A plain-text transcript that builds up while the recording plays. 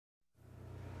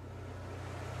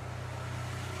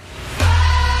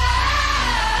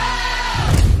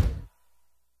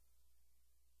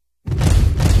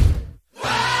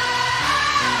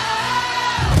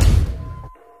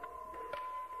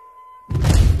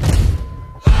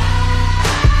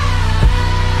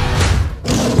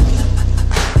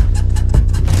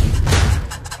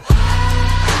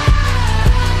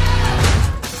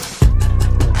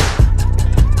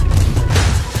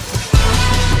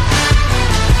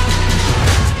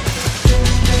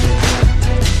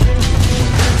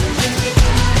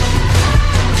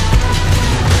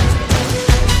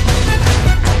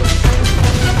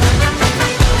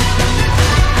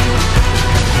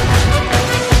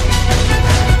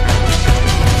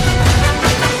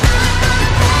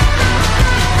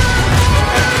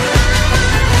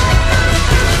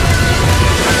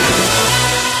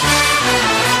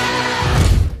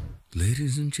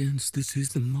this is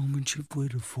the moment you've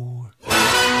waited for.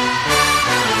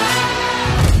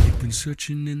 You've been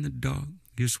searching in the dark,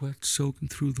 your sweat soaking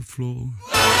through the floor.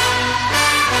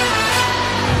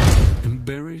 And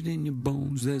buried in your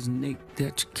bones, there's an ache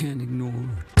that you can't ignore.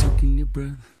 Taking your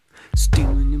breath,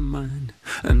 stealing your mind,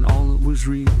 and all that was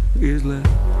real is left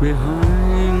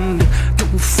behind.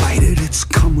 Don't fight it, it's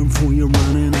coming for you,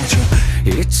 running at you.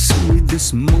 It's only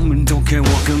this moment, don't care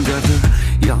what can gather.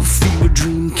 Your fever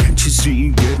dream, can't you see,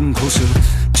 getting closer.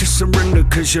 Just surrender,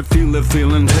 cause you feel the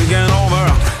feeling taking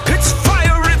over. It's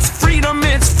fire, it's freedom,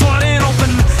 it's flooding open.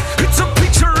 It's a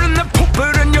picture in the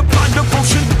pulpit and your blind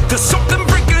devotion. There's something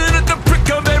breaking at the brick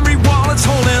of every wall, it's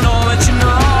holding all that you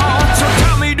know. So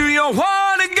tell me, do you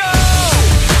want to go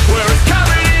where it's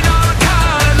covered in all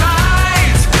colored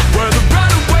lights, where the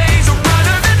runaways are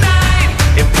running the night?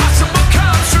 Impossible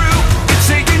comes true, it's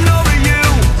taking over you.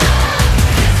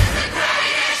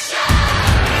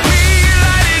 We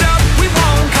light it up, we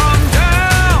won't come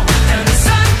down, and the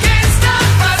sun can't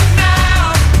stop us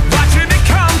now. Watching it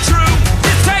come true,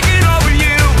 it's taking over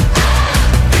you.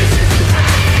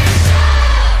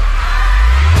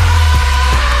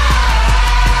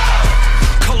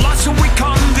 Colossal, we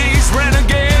come these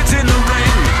renegades in the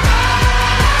ring,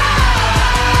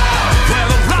 where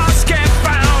the lost get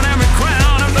found and the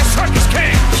crown of the circus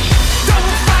king.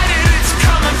 Don't fight it, it's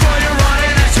coming for you,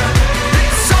 running at you.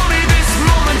 It's only this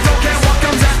moment, don't care what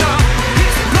comes after.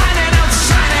 It's blinding,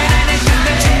 outshining anything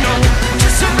that you know.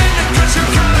 Just surrender, cause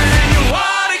you're coming and you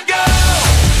wanna go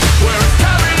where it's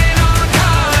covered in all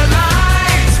colored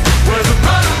lights, where the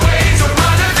runaways are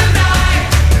running the night.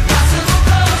 Impossible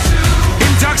comes true,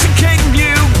 intoxicating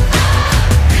you.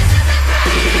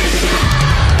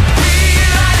 We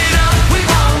light it up, we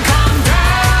won't come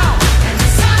down, and the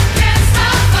sun can't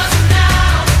stop us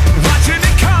now. Watching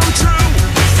it come true,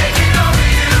 it's taking over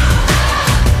you.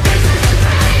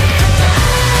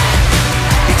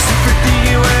 It's everything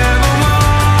you ever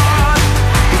want,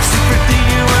 it's everything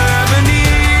you ever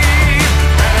need,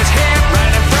 and it's here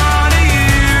right in front of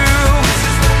you.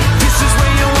 This is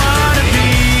where you wanna be.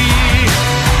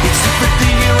 It's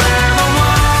everything you ever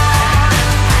want,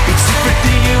 it's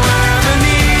everything you ever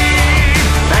need,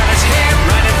 and it's here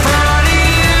right in front of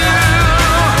you.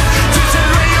 This is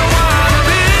where you wanna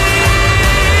be.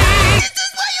 This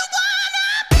is where you wanna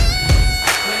be.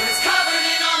 When it's covered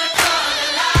in all the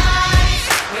colored lights,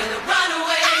 where the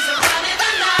runaways are running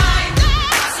the night.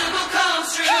 Impossible comes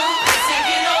true, it's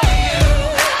taking over you.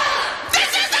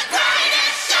 This is the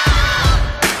greatest show.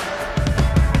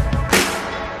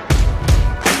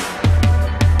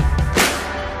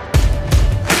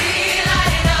 We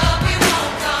light it up, we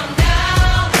won't come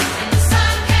down, and the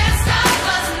sun can't stop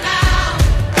us now.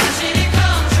 Watching it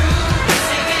come true, it's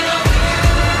taking over you.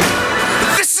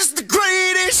 This is the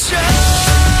greatest show.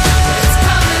 It's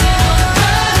coming in all the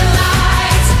colored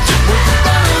lights, where the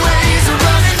runaways are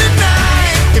running the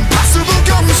night. Impossible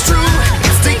comes true,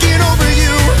 it's taking over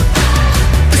you.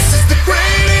 This is the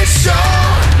greatest show.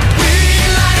 We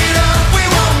light it up, we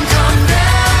won't come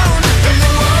down, and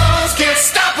the walls can't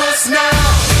stop us now.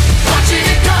 Watching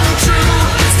it come true,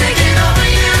 it's taking over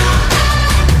you.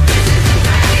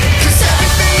 Cause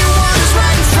everything you want is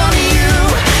right in front of you,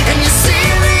 and you see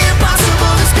the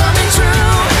impossible is coming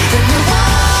true, and the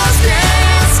walls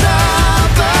can't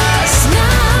stop us now.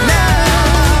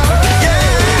 Yeah.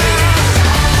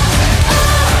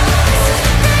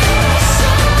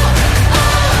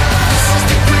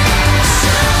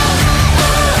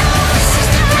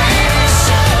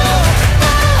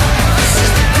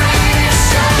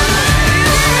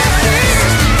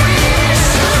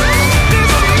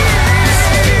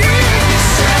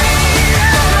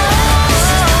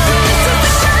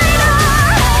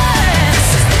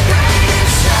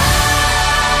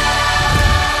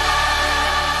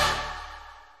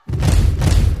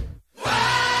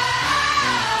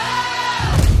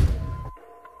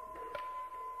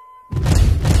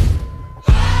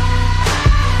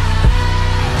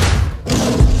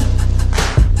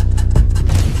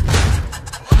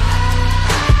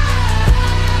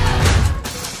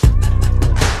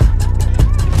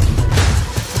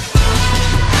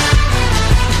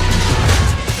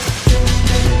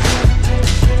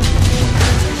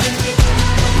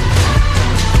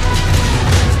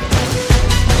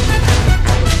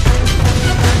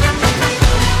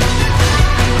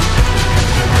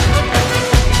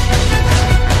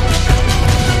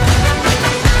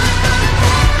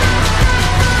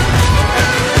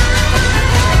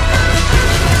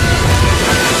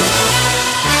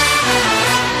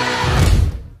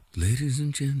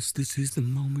 and gents, this is the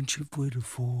moment you've waited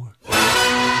for.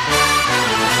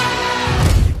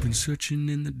 You've been searching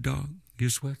in the dark, your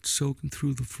sweat soaking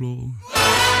through the floor.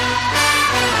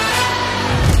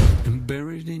 And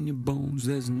buried in your bones,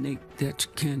 there's an ache that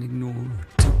you can't ignore.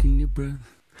 Taking your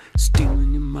breath,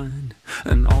 stealing your mind,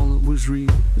 and all that was real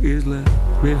is left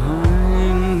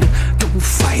behind. Don't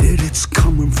fight it, it's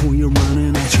coming for you,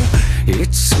 running at you.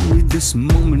 It's only this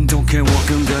moment, don't care what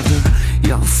can gather.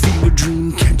 Your fever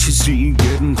dream, can't you see,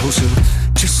 getting closer.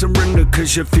 Just surrender,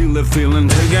 cause you feel the feeling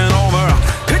taking over.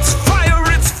 It's fire,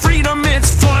 it's freedom,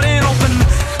 it's